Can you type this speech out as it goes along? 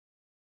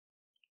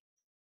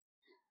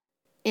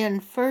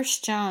In 1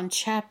 John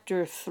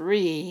chapter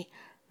 3,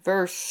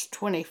 verse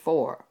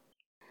 24,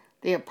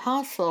 the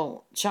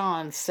Apostle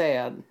John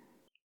said,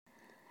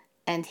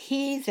 "And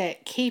he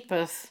that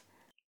keepeth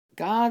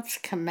God's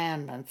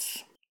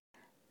commandments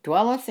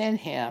dwelleth in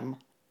him,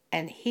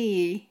 and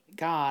he,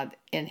 God,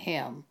 in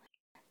him.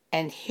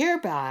 And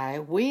hereby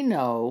we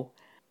know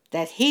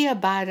that he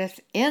abideth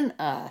in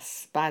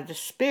us by the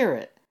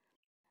Spirit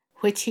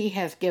which he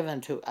hath given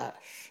to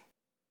us."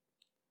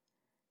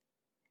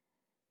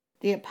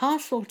 The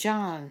Apostle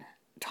John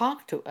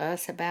talked to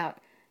us about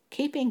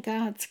keeping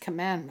God's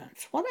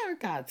commandments. What are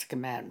God's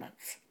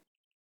commandments?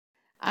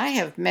 I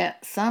have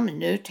met some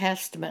New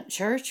Testament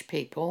church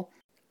people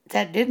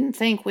that didn't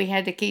think we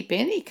had to keep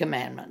any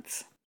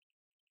commandments.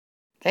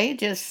 They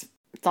just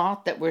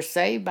thought that we're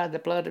saved by the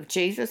blood of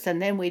Jesus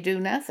and then we do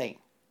nothing.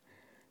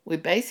 We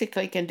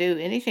basically can do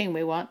anything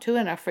we want to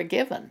and are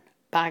forgiven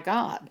by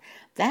God.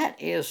 That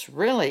is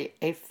really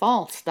a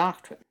false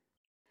doctrine.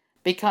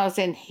 Because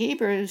in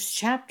Hebrews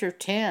chapter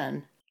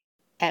 10,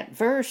 at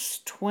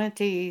verse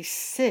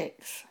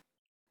 26,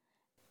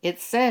 it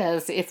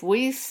says, "If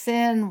we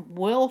sin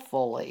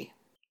willfully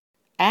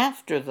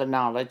after the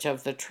knowledge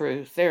of the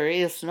truth, there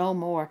is no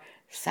more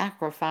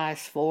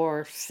sacrifice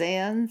for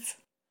sins."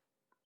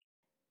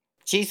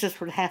 Jesus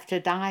would have to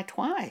die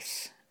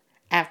twice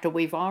after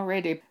we've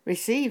already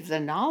received the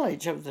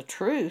knowledge of the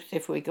truth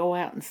if we go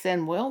out and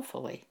sin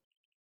willfully.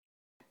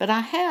 But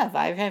I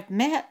have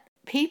met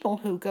people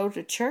who go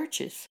to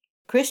churches,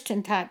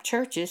 Christian-type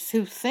churches,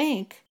 who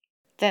think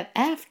that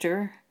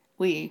after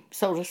we,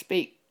 so to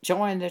speak,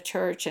 join the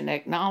church and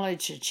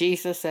acknowledge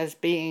Jesus as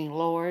being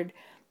Lord,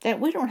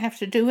 that we don't have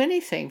to do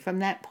anything from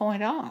that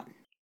point on.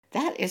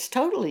 That is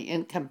totally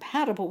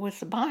incompatible with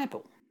the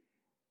Bible.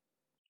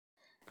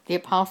 The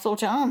Apostle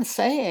John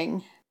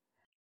saying,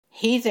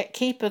 "He that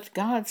keepeth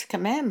God's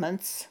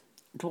commandments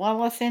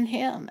dwelleth in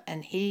him,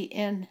 and he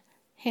in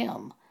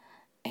him.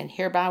 And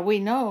hereby we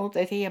know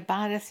that he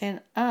abideth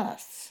in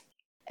us."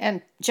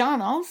 And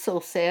John also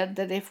said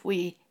that if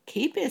we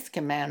keep his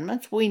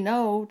commandments, we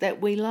know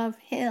that we love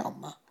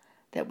him,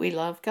 that we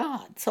love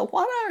God. So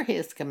what are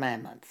his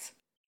commandments?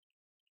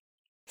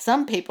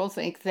 Some people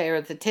think they are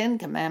the 10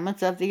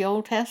 Commandments of the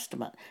Old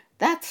Testament.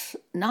 That's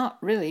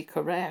not really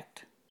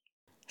correct.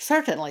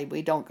 Certainly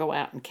we don't go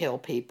out and kill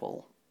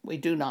people. We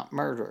do not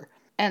murder.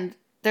 And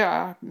there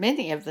are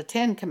many of the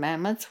 10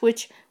 Commandments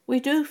which we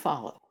do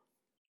follow.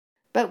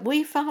 But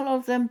we follow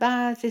them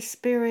by the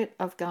Spirit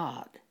of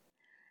God.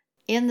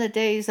 In the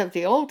days of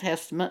the Old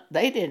Testament,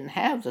 they didn't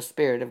have the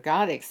Spirit of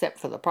God except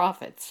for the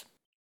prophets.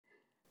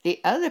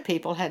 The other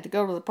people had to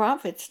go to the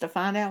prophets to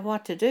find out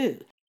what to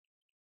do.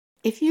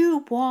 If you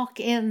walk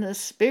in the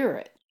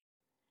Spirit,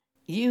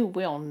 you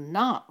will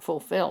not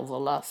fulfill the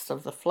lusts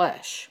of the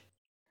flesh.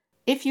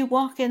 If you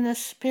walk in the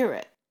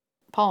Spirit,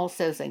 Paul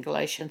says in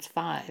Galatians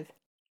 5.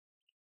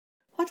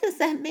 What does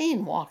that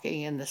mean,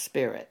 walking in the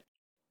Spirit?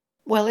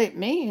 Well, it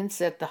means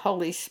that the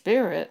Holy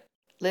Spirit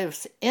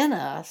lives in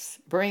us,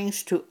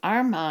 brings to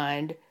our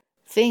mind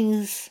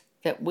things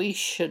that we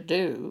should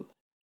do,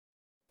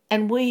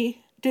 and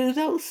we do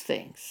those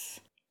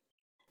things.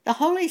 The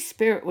Holy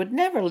Spirit would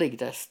never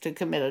lead us to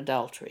commit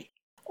adultery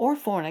or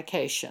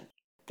fornication.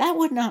 That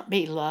would not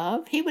be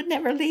love. He would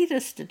never lead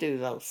us to do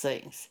those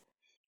things.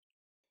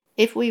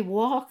 If we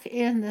walk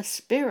in the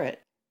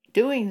Spirit,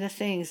 doing the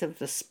things of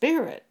the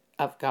Spirit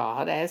of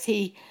God as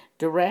He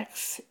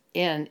directs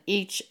in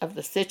each of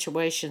the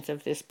situations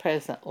of this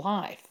present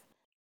life,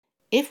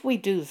 if we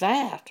do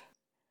that,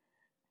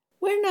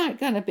 we're not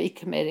going to be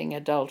committing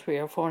adultery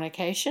or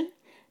fornication,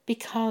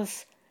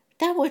 because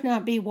that would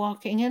not be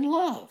walking in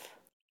love.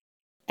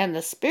 And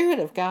the Spirit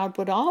of God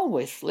would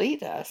always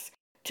lead us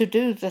to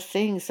do the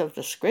things of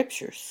the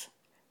Scriptures,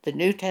 the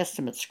New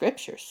Testament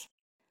Scriptures.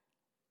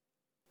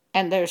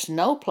 And there's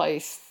no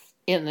place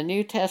in the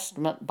New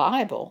Testament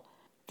Bible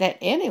that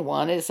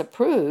anyone is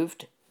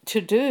approved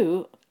to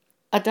do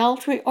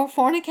adultery or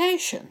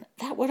fornication.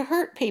 That would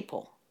hurt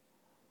people.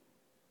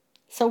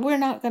 So we're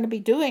not going to be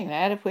doing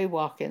that if we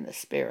walk in the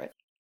Spirit.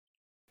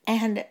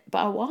 And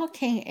by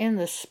walking in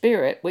the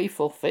Spirit, we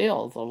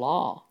fulfill the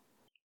law.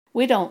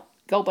 We don't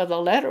go by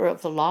the letter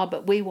of the law,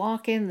 but we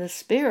walk in the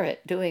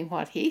Spirit doing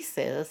what He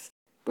says.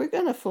 We're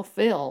going to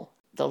fulfill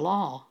the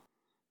law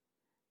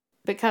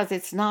because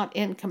it's not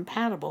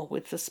incompatible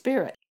with the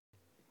Spirit.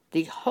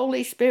 The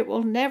Holy Spirit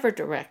will never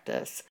direct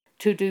us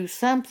to do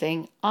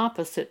something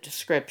opposite to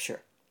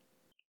Scripture.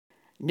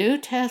 New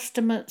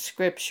Testament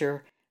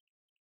Scripture,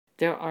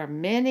 there are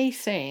many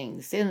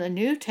things in the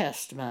New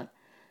Testament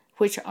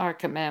which are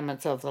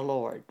commandments of the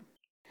Lord.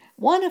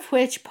 One of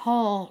which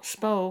Paul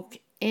spoke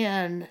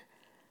in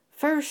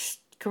 1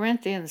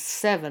 Corinthians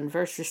 7,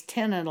 verses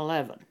 10 and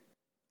 11.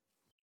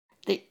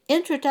 The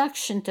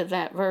introduction to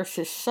that verse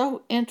is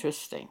so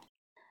interesting.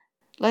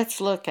 Let's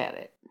look at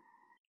it.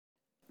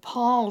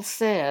 Paul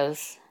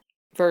says,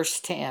 verse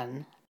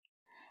 10,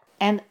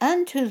 "And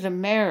unto the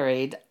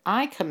married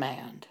I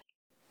command,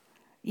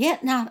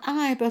 yet not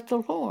I, but the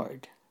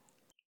Lord."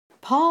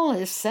 Paul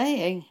is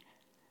saying,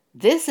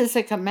 this is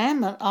a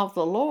commandment of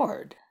the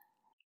Lord.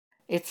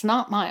 It's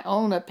not my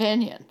own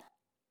opinion.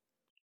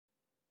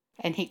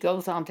 And he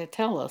goes on to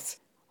tell us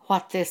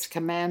what this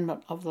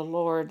commandment of the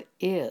Lord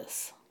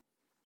is.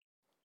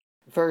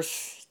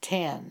 Verse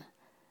 10,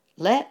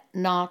 let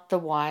not the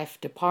wife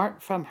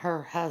depart from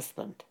her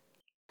husband,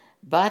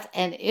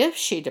 and if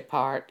she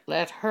depart,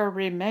 let her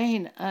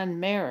remain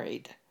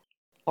unmarried,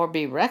 or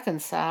be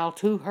reconciled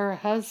to her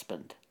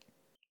husband.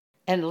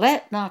 And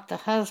let not the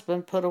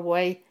husband put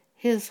away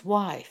his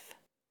wife.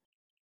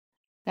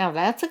 Now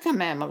that's a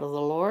commandment of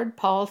the Lord.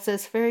 Paul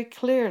says very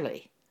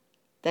clearly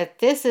that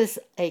this is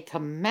a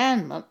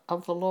commandment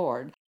of the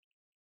Lord.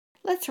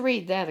 Let's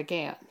read that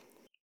again.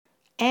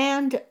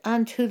 And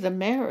unto the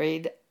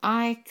married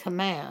I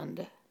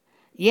command,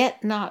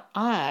 yet not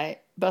I,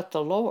 but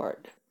the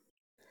Lord.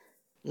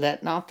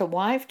 Let not the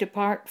wife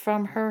depart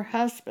from her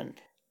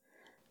husband,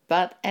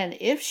 and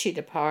if she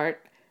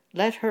depart,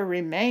 let her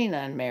remain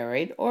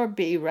unmarried, or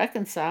be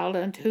reconciled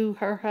unto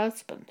her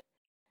husband.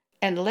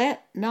 And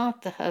let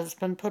not the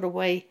husband put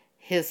away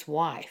his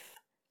wife.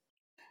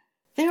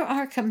 There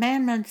are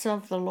commandments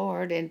of the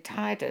Lord in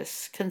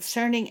Titus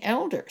concerning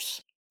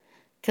elders,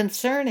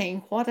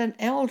 concerning what an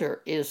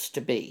elder is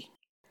to be.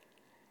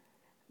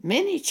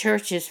 Many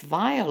churches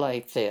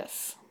violate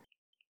this,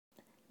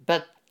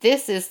 but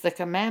this is the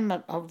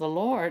commandment of the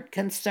Lord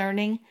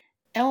concerning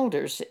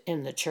elders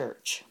in the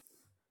church.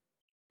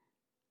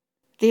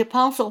 The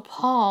Apostle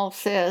Paul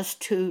says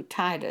to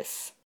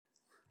Titus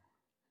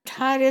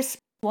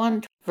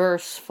 1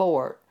 verse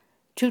 4,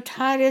 to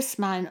Titus,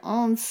 mine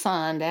own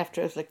son,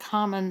 after the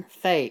common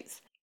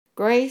faith,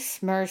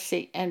 grace,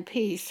 mercy, and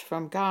peace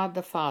from God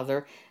the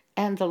Father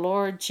and the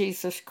Lord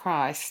Jesus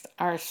Christ,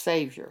 our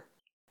Savior.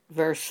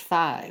 Verse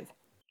 5,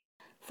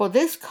 for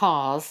this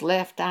cause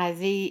left I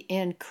thee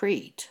in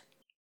Crete,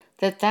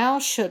 that thou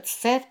shouldst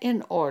set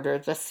in order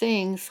the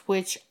things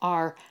which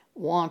are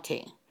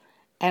wanting,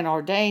 and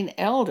ordain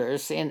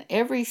elders in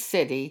every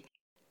city,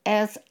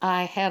 as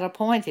I had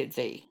appointed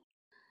thee.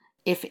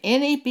 If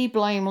any be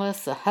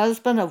blameless, the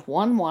husband of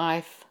one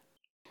wife,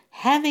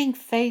 having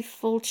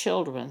faithful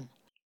children,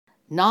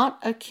 not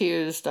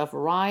accused of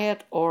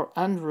riot or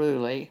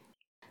unruly,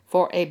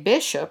 for a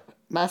bishop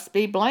must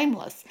be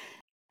blameless.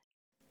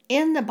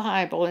 In the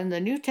Bible, in the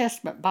New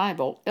Testament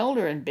Bible,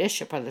 elder and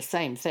bishop are the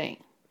same thing.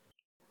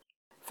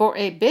 For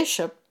a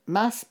bishop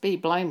must be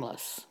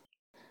blameless,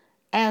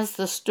 as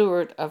the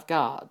steward of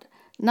God,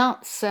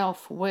 not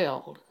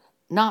self-willed,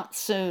 not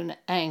soon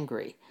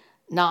angry,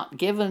 not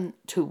given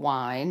to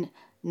wine,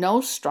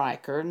 no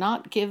striker,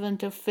 not given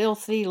to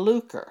filthy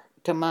lucre,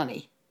 to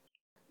money,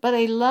 but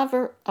a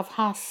lover of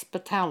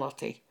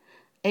hospitality,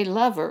 a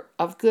lover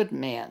of good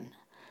men,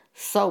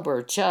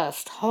 sober,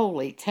 just,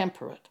 holy,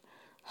 temperate,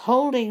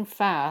 holding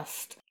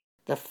fast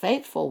the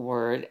faithful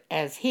word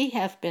as he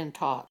hath been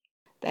taught,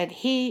 that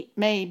he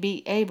may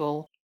be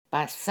able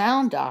by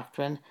sound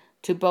doctrine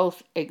to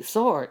both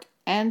exhort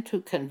and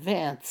to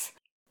convince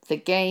the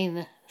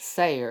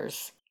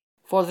gainsayers.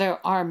 For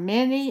there are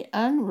many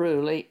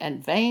unruly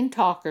and vain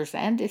talkers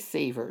and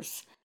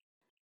deceivers.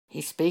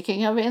 He's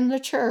speaking of in the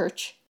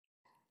church,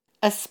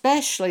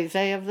 especially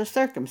they of the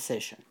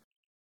circumcision,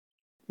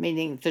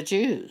 meaning the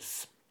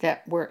Jews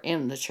that were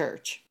in the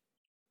church.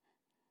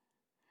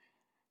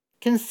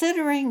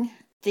 Considering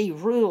the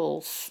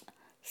rules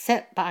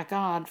set by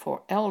God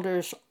for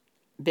elders,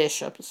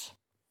 bishops,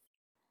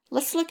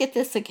 let's look at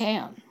this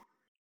again.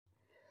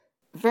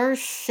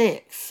 Verse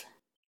 6,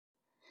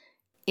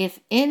 if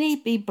any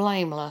be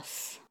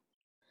blameless,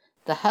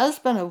 the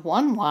husband of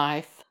one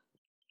wife,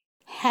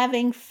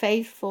 having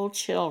faithful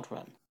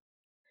children.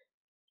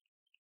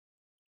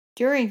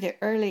 During the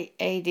early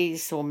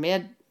 80s or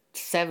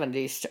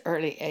mid-70s to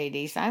early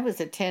 80s, I was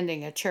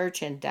attending a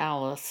church in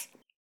Dallas,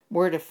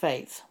 Word of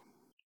Faith.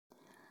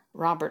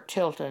 Robert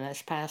Tilton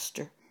as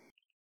pastor.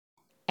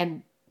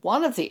 And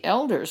one of the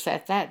elders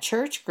at that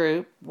church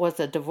group was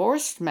a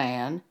divorced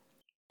man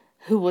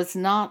who was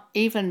not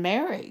even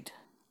married.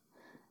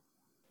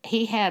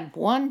 He had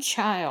one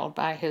child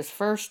by his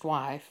first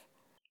wife.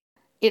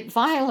 It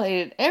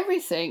violated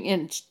everything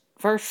in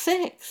verse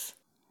 6.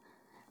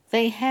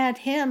 They had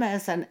him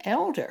as an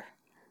elder,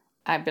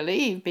 I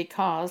believe,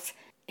 because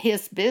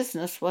his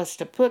business was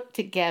to put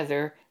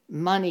together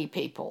money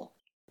people.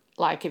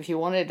 Like if you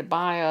wanted to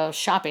buy a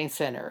shopping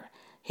center,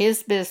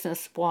 his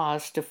business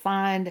was to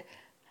find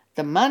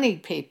the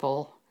moneyed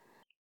people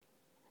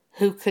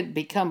who could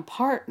become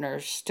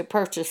partners to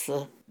purchase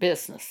the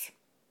business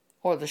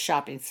or the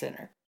shopping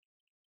center.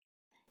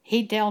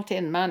 He dealt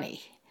in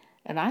money.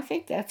 And I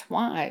think that's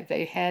why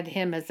they had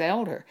him as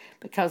elder,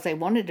 because they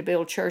wanted to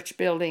build church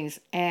buildings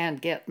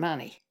and get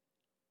money.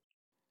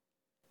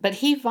 But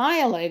he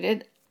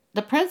violated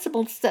the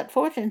principles set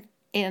forth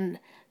in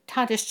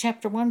Titus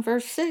chapter 1,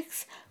 verse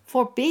 6,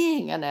 for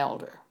being an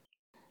elder.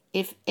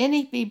 If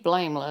any be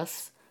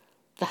blameless,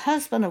 the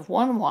husband of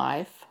one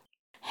wife,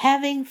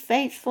 having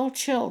faithful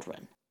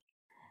children.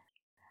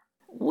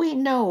 We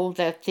know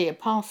that the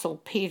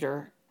Apostle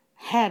Peter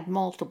had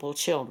multiple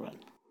children,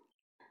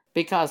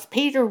 because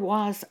Peter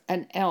was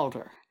an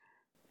elder,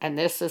 and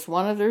this is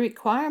one of the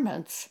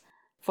requirements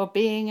for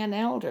being an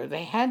elder.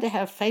 They had to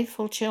have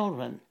faithful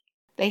children.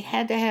 They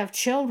had to have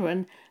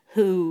children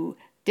who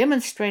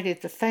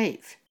demonstrated the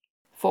faith.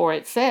 For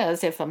it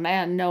says, if a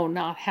man know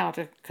not how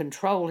to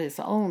control his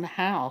own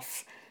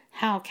house,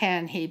 how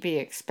can he be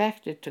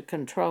expected to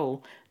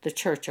control the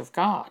church of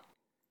God?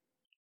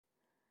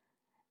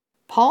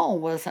 Paul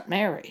wasn't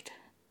married.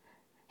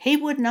 He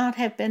would not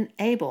have been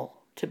able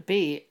to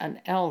be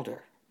an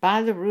elder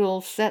by the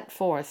rules set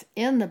forth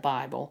in the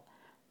Bible,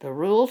 the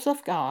rules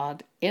of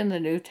God in the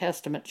New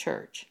Testament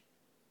church.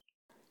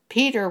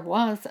 Peter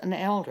was an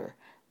elder.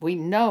 We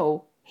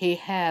know he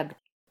had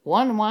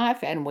one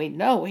wife, and we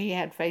know he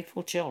had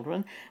faithful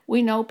children.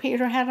 We know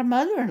Peter had a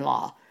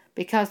mother-in-law,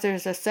 because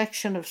there's a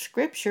section of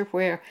Scripture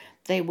where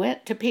they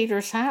went to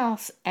Peter's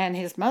house, and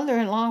his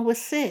mother-in-law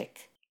was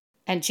sick,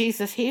 and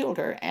Jesus healed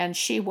her, and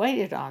she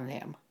waited on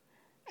them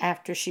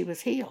after she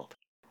was healed.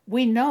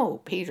 We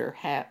know Peter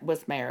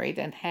was married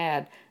and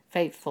had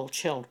faithful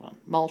children,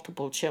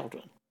 multiple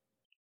children.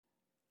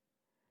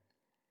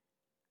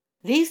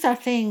 These are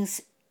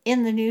things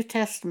in the New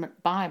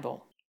Testament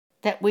Bible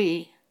that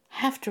we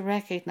have to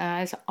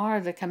recognize are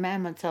the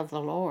commandments of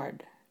the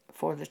Lord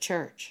for the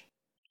church.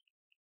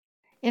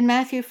 In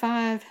Matthew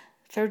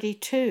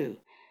 5:32,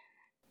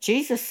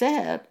 Jesus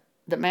said,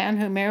 the man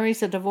who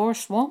marries a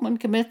divorced woman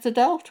commits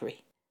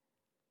adultery.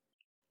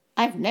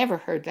 I've never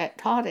heard that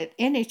taught at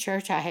any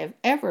church I have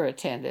ever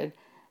attended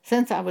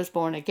since I was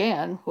born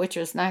again, which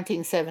was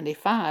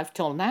 1975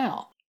 till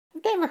now.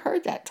 I've never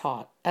heard that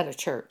taught at a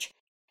church.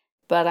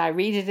 But I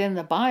read it in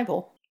the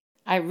Bible.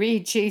 I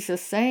read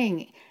Jesus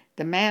saying,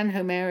 the man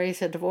who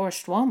marries a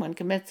divorced woman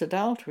commits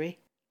adultery.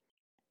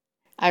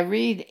 I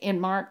read in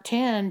Mark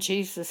 10,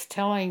 Jesus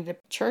telling the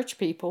church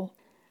people,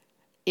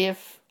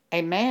 if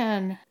a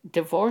man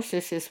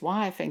divorces his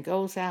wife and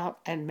goes out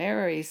and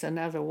marries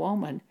another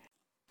woman,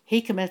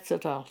 he commits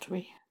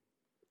adultery,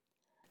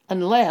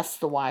 unless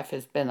the wife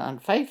has been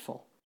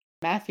unfaithful.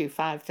 Matthew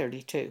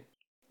 5:32.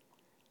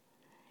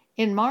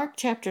 In Mark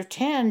chapter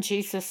 10,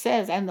 Jesus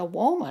says, and the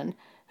woman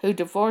who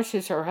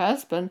divorces her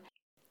husband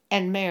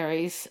and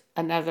marries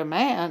another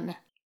man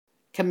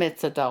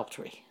commits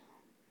adultery.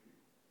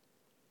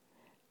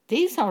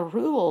 These are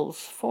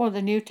rules for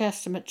the New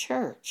Testament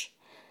church.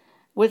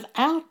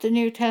 Without the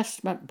New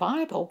Testament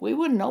Bible, we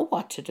wouldn't know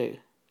what to do.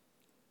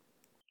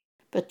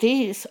 But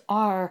these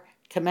are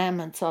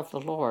commandments of the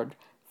Lord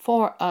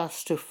for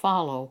us to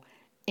follow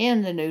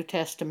in the New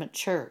Testament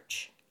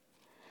church.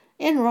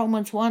 In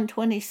Romans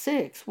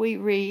 1:26, we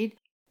read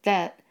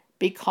that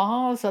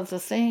because of the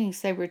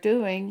things they were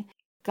doing,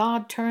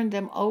 God turned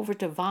them over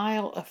to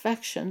vile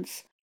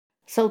affections,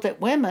 so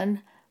that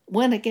women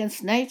went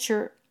against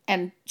nature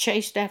and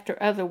chased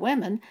after other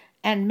women,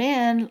 and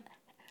men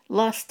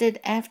lusted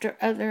after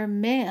other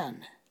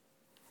men.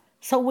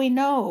 So we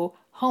know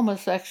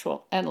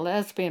homosexual and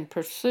lesbian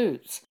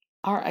pursuits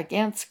are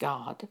against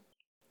God,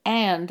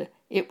 and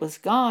it was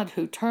God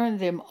who turned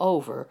them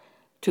over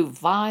to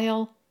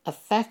vile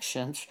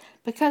affections,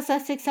 because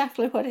that's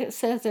exactly what it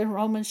says in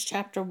Romans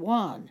chapter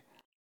 1.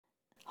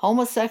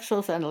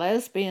 Homosexuals and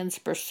lesbians'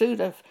 pursuit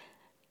of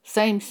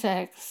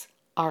same-sex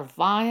are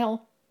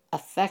vile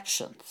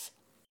affections.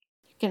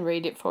 You can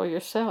read it for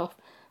yourself.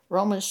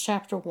 Romans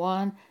chapter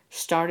 1,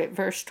 start at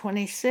verse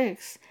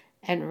 26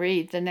 and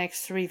read the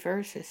next 3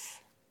 verses.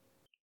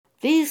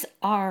 These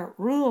are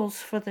rules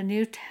for the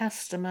New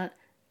Testament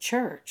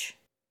church.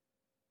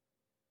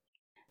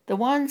 The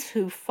ones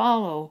who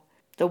follow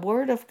the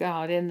Word of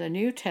God in the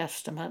New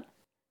Testament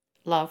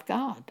love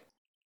God.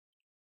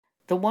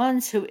 The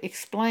ones who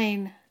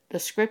explain the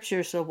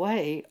Scriptures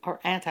away are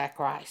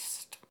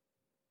Antichrist.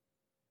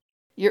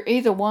 You're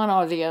either one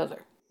or the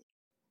other.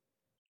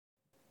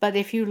 But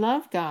if you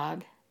love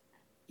God,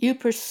 you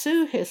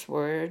pursue His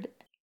Word,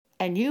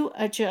 and you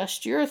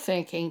adjust your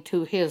thinking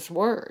to His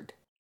Word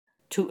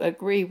to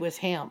agree with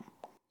Him.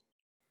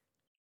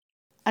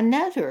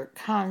 Another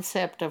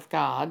concept of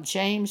God,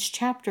 James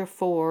chapter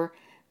 4,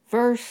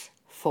 verse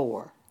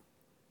 4.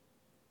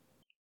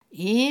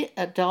 Ye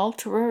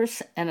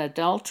adulterers and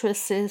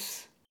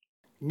adulteresses,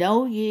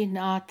 know ye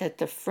not that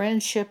the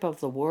friendship of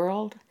the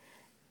world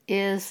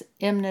is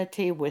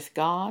enmity with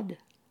God?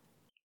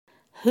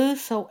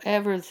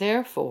 Whosoever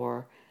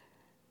therefore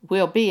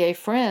will be a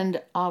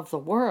friend of the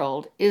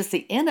world is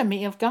the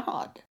enemy of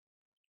God.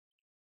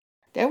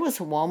 There was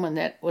a woman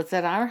that was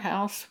at our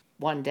house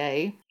one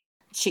day.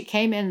 She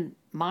came in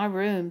my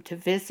room to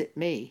visit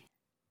me.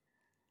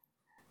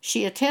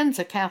 She attends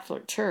a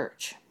Catholic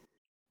church.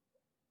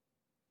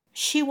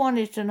 She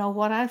wanted to know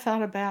what I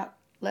thought about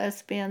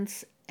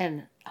lesbians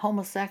and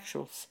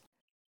homosexuals.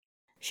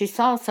 She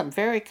saw some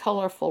very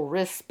colorful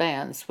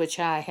wristbands which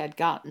I had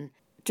gotten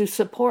to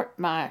support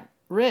my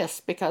wrists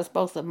because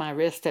both of my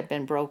wrists had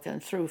been broken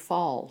through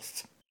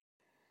falls.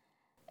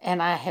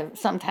 And I have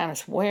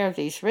sometimes wear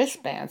these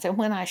wristbands. And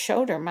when I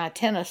showed her my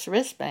tennis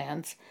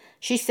wristbands,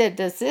 she said,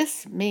 does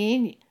this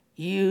mean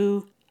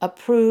you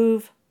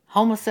approve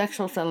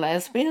homosexuals and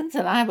lesbians?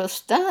 And I was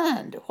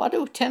stunned. What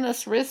do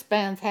tennis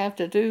wristbands have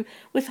to do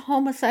with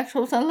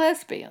homosexuals and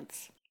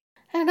lesbians?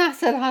 And I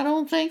said, I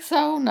don't think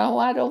so. No,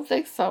 I don't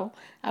think so.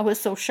 I was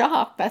so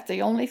shocked. That's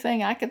the only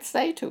thing I could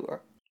say to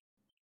her.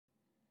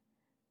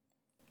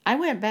 I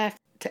went back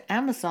to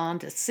Amazon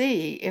to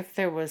see if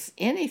there was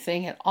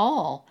anything at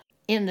all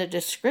in the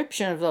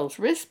description of those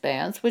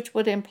wristbands which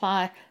would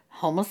imply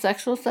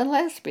homosexuals and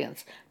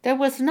lesbians. There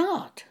was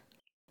not.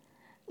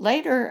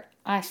 Later,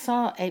 I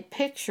saw a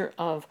picture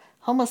of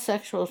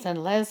homosexuals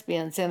and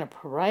lesbians in a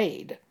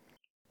parade,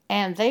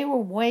 and they were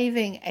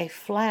waving a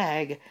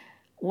flag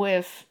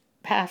with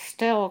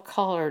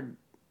pastel-colored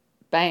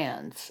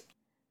bands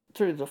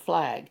through the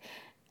flag.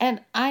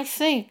 And I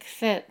think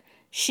that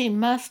she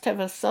must have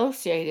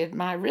associated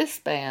my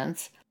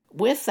wristbands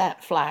with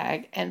that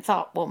flag and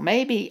thought, well,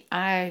 maybe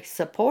I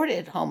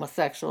supported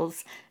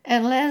homosexuals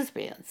and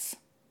lesbians.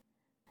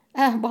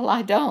 Well,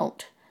 I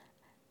don't.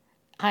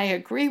 I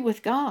agree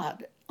with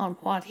God on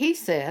what He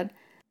said.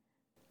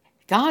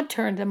 God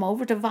turned them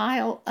over to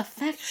vile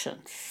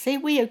affections. See,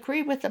 we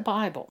agree with the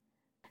Bible.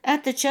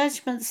 At the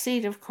judgment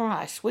seat of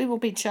Christ, we will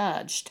be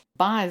judged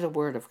by the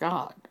Word of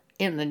God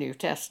in the New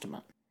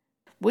Testament.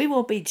 We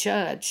will be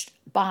judged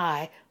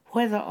by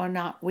whether or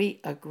not we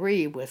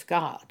agree with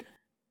God.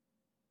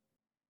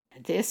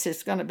 This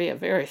is going to be a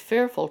very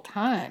fearful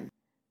time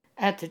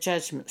at the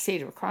judgment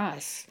seat of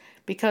Christ,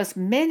 because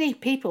many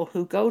people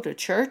who go to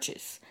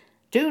churches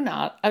do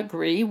not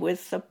agree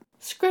with the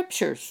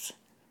scriptures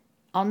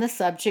on the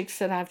subjects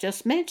that I've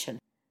just mentioned.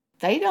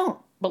 They don't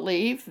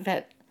believe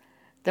that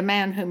the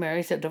man who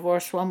marries a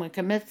divorced woman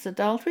commits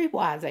adultery.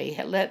 Why,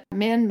 they let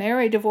men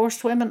marry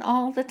divorced women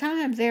all the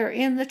time. They're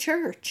in the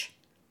church.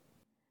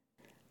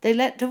 They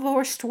let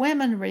divorced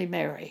women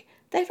remarry.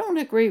 They don't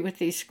agree with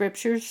these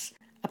scriptures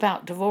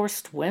about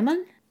divorced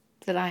women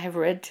that I have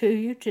read to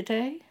you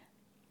today.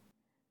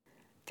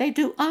 They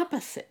do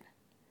opposite.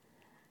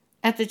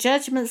 At the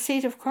judgment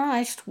seat of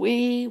Christ,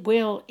 we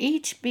will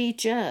each be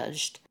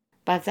judged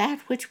by that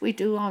which we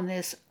do on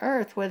this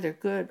earth, whether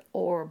good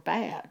or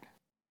bad.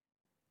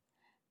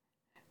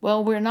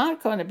 Well, we're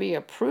not going to be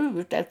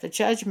approved at the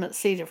judgment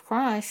seat of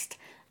Christ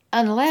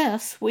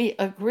unless we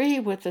agree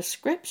with the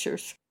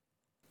scriptures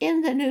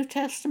in the New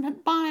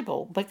Testament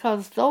Bible,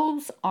 because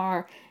those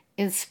are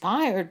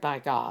inspired by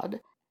God,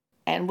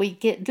 and we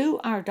do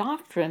our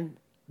doctrine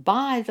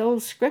by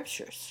those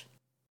scriptures.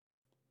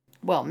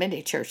 Well,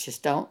 many churches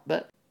don't,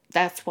 but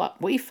that's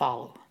what we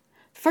follow.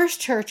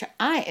 First church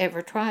I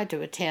ever tried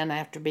to attend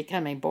after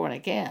becoming born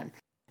again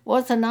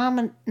was a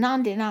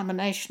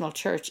non-denominational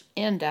church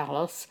in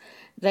Dallas.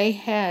 They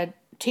had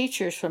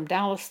teachers from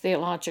Dallas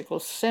Theological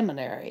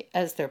Seminary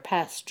as their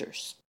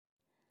pastors.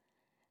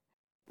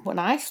 When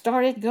I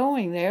started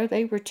going there,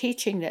 they were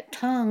teaching that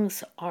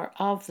tongues are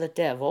of the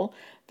devil.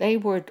 They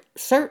would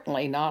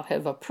certainly not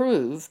have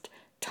approved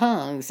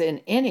tongues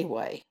in any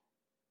way.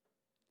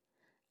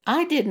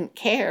 I didn't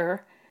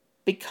care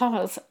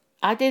because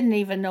I didn't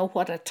even know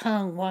what a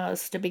tongue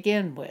was to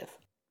begin with.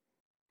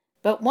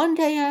 But one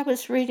day I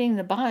was reading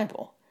the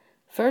Bible,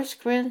 1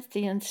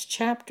 Corinthians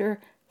chapter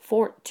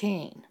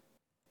 14.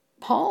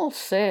 Paul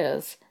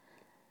says,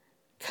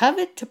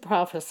 "Covet to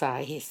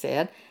prophesy," he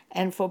said,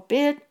 "and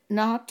forbid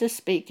not to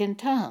speak in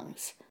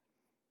tongues."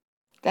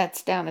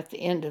 That's down at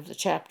the end of the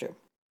chapter.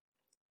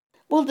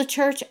 Well, the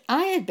church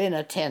I had been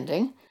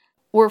attending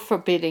were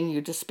forbidding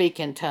you to speak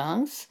in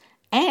tongues,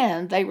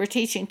 and they were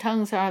teaching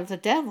tongues are of the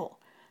devil.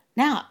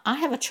 Now, I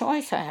have a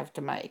choice I have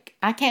to make.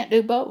 I can't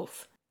do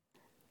both.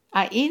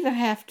 I either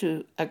have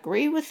to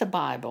agree with the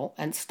Bible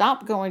and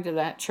stop going to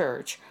that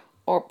church,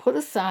 or put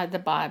aside the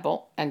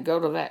Bible and go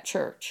to that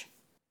church.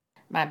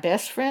 My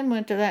best friend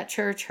went to that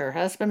church. Her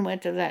husband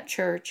went to that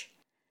church.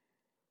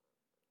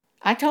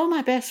 I told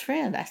my best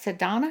friend, I said,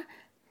 "Donna,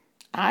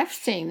 I've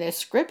seen this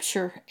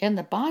scripture in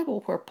the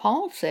Bible where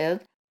Paul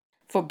said,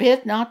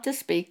 'Forbid not to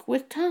speak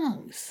with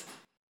tongues.'"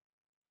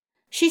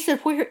 She said,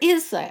 "Where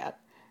is that?"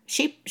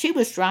 She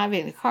was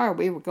driving the car.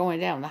 We were going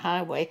down the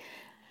highway.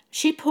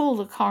 She pulled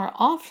the car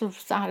off the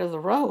side of the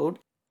road.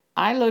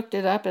 I looked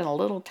it up in a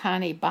little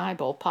tiny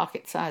Bible,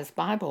 pocket-sized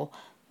Bible,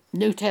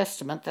 New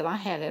Testament that I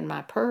had in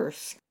my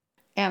purse.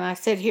 And I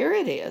said, "Here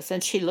it is."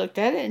 And she looked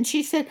at it and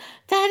she said,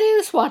 "That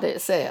is what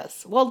it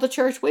says." Well, the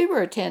church we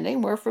were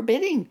attending were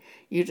forbidding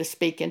you to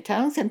speak in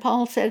tongues. And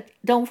Paul said,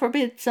 don't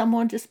forbid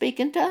someone to speak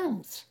in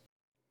tongues.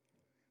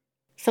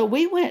 So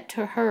we went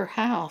to her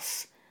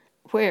house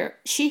where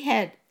she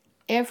had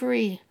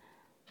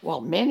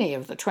many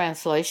of the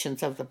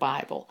translations of the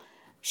Bible.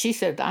 She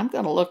said, "I'm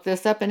going to look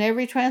this up in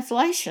every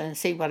translation and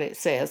see what it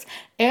says."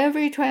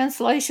 Every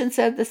translation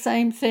said the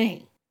same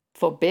thing.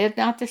 Forbid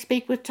not to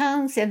speak with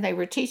tongues, and they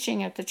were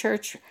teaching at the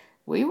church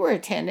we were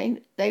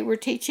attending, they were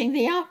teaching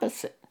the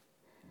opposite.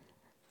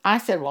 I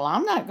said, "Well,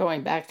 I'm not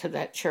going back to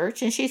that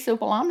church." And she said,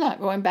 "Well, I'm not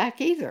going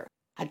back either."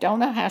 I don't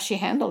know how she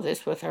handled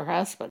this with her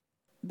husband,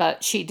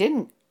 but she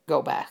didn't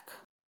go back.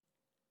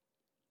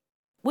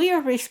 We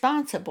are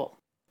responsible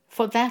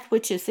for that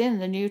which is in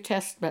the New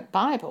Testament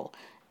Bible,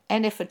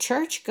 and if a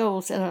church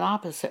goes in an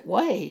opposite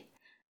way,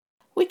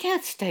 we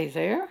can't stay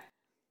there.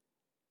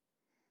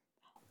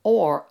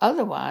 Or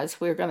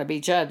otherwise, we're going to be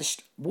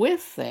judged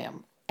with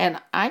them And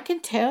I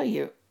can tell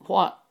you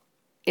what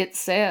it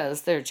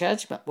says their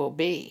judgment will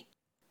be.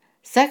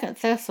 2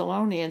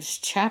 Thessalonians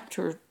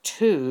chapter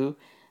 2,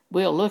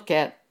 we'll look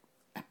at,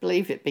 I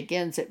believe it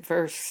begins at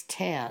verse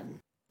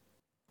 10.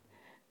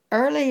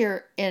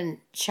 Earlier in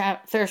 2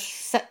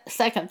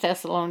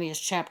 Thessalonians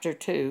chapter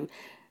 2,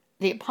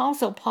 the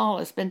Apostle Paul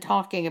has been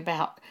talking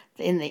about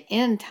in the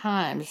end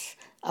times,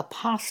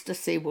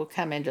 apostasy will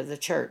come into the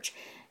church.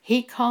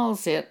 He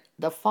calls it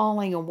the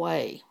falling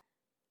away.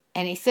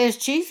 And he says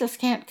Jesus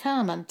can't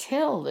come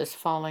until this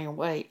falling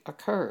away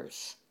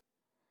occurs.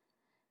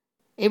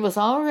 It was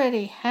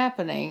already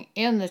happening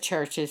in the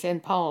churches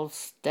in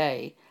Paul's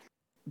day,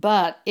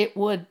 but it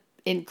would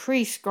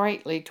increase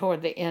greatly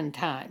toward the end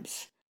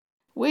times.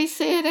 We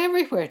see it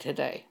everywhere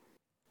today.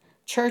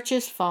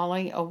 Churches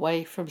falling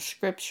away from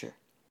Scripture.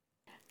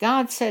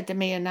 God said to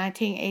me in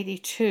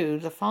 1982,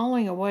 the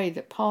falling away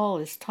that Paul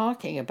is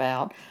talking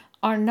about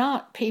are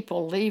not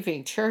people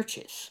leaving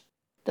churches.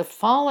 The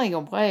falling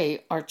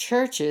away are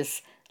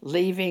churches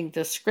leaving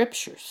the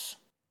Scriptures.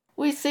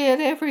 We see it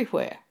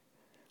everywhere.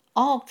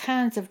 All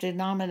kinds of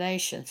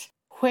denominations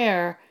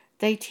where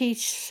they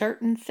teach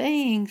certain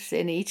things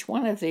in each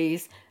one of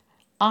these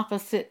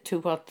opposite to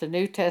what the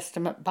New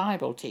Testament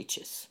Bible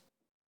teaches.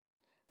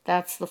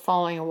 That's the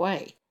falling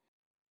away.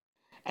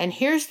 And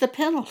here's the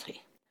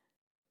penalty.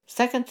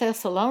 2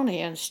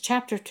 Thessalonians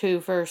chapter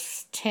 2,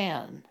 verse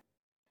 10.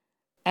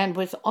 And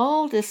with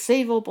all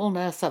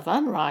deceivableness of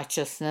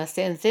unrighteousness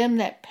in them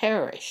that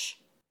perish,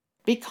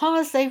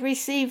 because they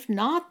received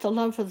not the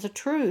love of the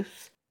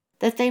truth,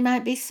 that they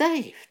might be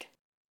saved.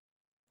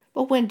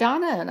 But when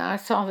Donna and I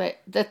saw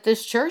that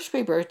this church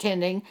we were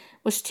attending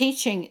was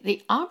teaching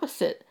the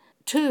opposite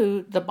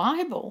to the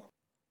Bible,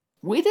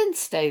 we didn't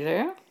stay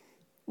there.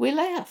 We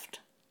left.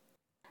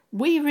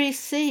 We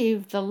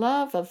received the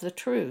love of the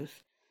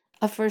truth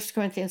of 1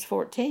 Corinthians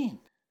 14.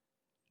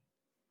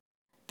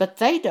 But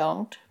they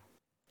don't.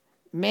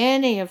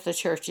 Many of the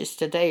churches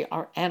today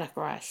are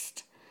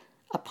antichrist,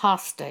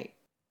 apostate,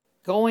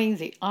 going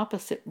the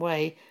opposite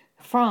way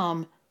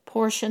from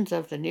portions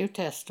of the New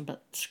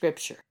Testament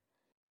Scripture.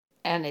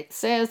 And it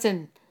says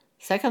in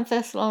 2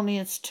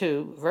 Thessalonians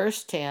 2,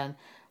 verse 10,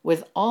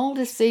 with all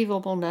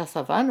deceivableness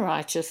of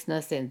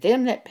unrighteousness in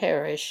them that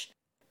perish,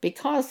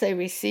 because they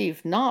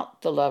received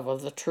not the love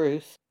of the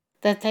truth,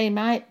 that they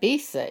might be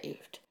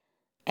saved.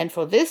 And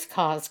for this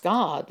cause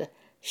God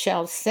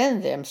shall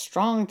send them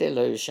strong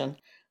delusion,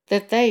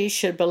 that they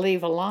should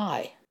believe a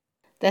lie,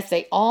 that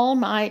they all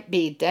might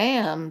be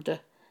damned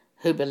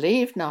who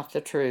believed not the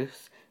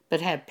truth,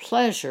 but had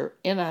pleasure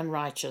in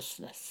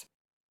unrighteousness.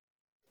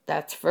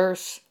 That's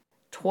verse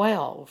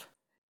 12.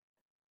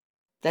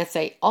 That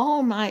they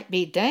all might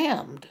be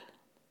damned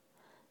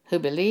who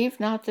believed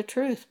not the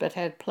truth, but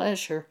had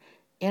pleasure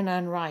in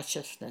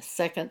unrighteousness.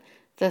 2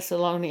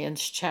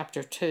 Thessalonians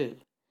chapter 2.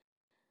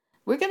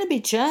 We're going to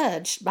be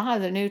judged by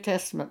the New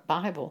Testament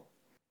Bible,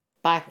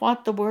 by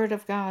what the Word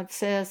of God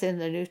says in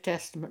the New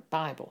Testament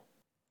Bible.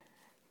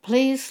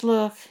 Please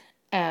look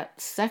at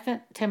 2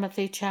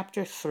 Timothy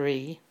chapter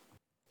 3,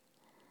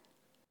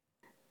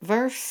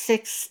 verse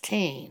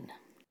 16.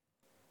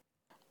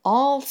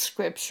 All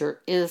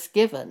Scripture is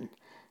given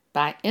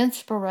by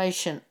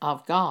inspiration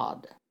of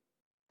God,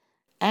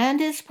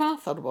 and is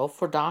profitable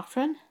for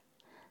doctrine,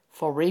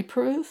 for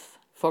reproof,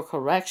 for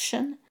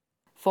correction,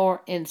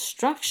 for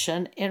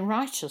instruction in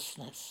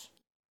righteousness.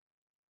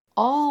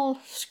 All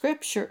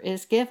Scripture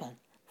is given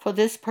for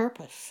this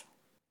purpose.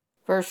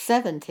 Verse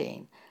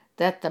 17,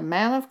 that the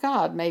man of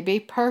God may be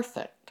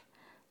perfect,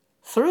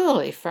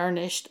 thoroughly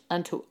furnished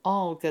unto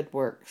all good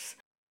works.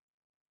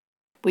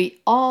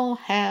 We all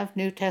have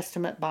New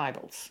Testament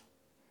Bibles.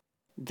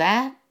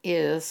 That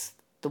is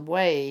the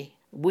way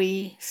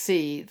we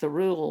see the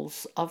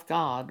rules of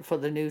God for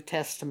the New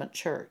Testament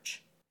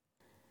church.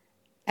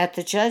 At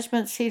the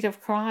judgment seat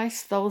of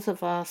Christ, those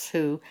of us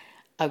who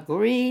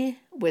agree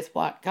with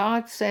what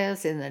God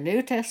says in the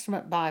New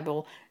Testament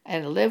Bible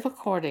and live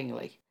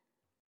accordingly,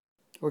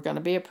 we're going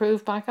to be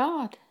approved by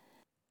God.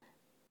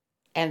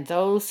 And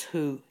those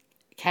who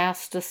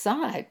cast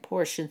aside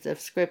portions of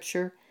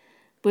Scripture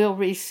will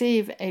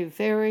receive a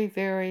very,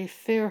 very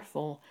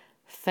fearful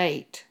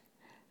fate.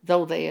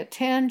 Though they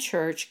attend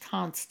church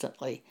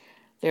constantly,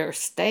 they're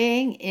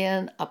staying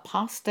in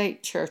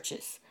apostate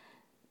churches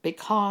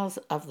because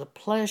of the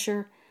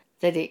pleasure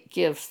that it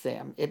gives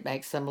them. It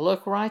makes them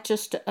look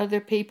righteous to other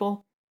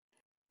people.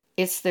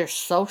 It's their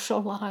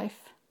social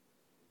life.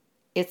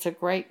 It's a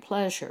great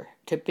pleasure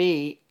to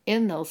be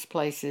in those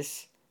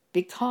places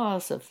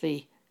because of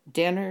the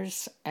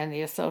dinners and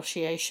the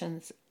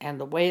associations and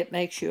the way it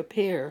makes you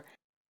appear.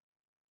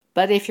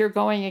 But if you're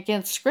going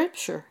against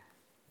Scripture,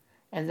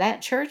 and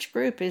that church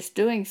group is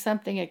doing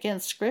something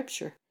against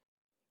Scripture,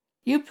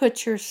 you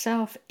put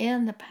yourself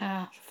in the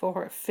path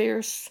for a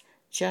fierce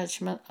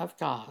judgment of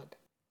God.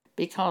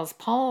 Because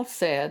Paul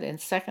said in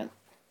 2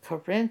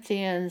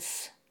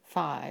 Corinthians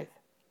 5,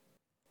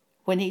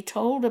 when he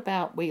told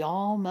about we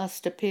all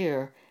must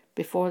appear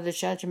before the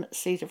judgment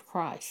seat of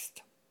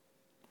Christ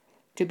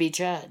to be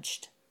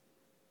judged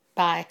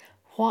by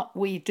what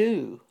we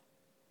do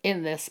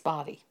in this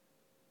body.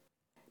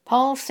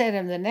 Paul said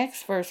in the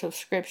next verse of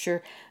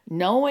Scripture,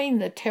 knowing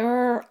the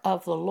terror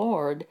of the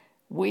Lord,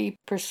 we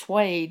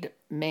persuade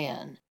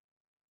men.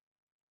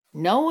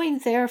 Knowing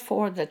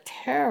therefore the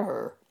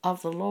terror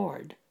of the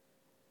Lord,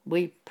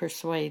 we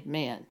persuade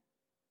men.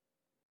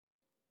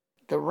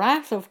 The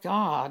wrath of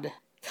God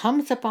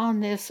comes upon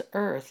this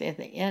earth in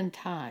the end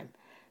time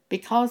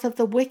because of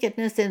the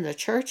wickedness in the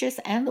churches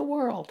and the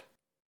world.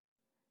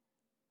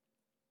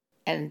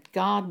 And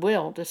God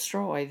will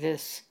destroy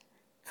this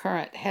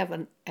current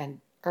heaven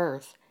and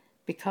earth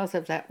because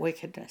of that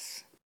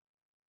wickedness.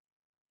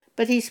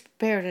 But He's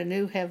prepared a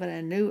new heaven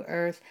and new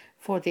earth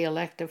for the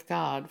elect of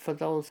God, for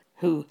those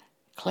who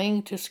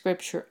cling to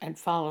Scripture and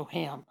follow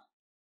Him.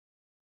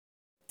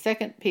 2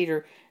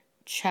 Peter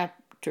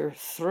chapter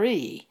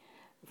 3,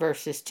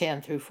 verses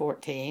 10 through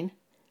 14,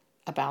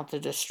 about the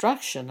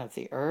destruction of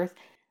the earth.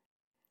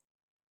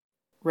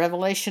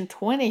 Revelation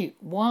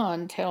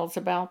 21 tells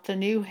about the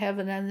new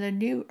heaven and the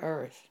new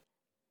earth,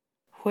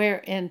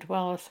 wherein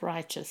dwelleth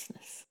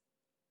righteousness.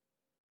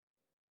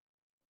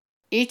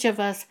 Each of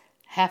us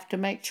have to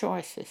make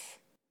choices,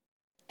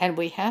 and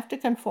we have to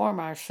conform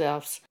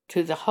ourselves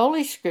to the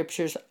Holy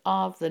Scriptures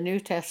of the New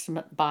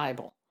Testament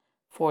Bible.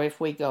 For if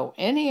we go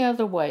any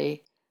other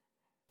way,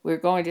 we're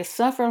going to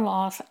suffer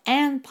loss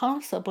and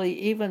possibly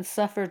even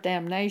suffer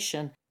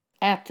damnation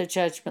at the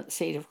judgment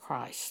seat of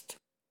Christ.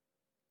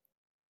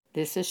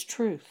 This is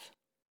truth.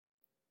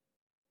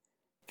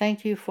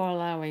 Thank you for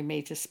allowing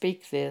me to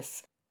speak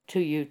this to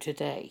you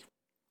today.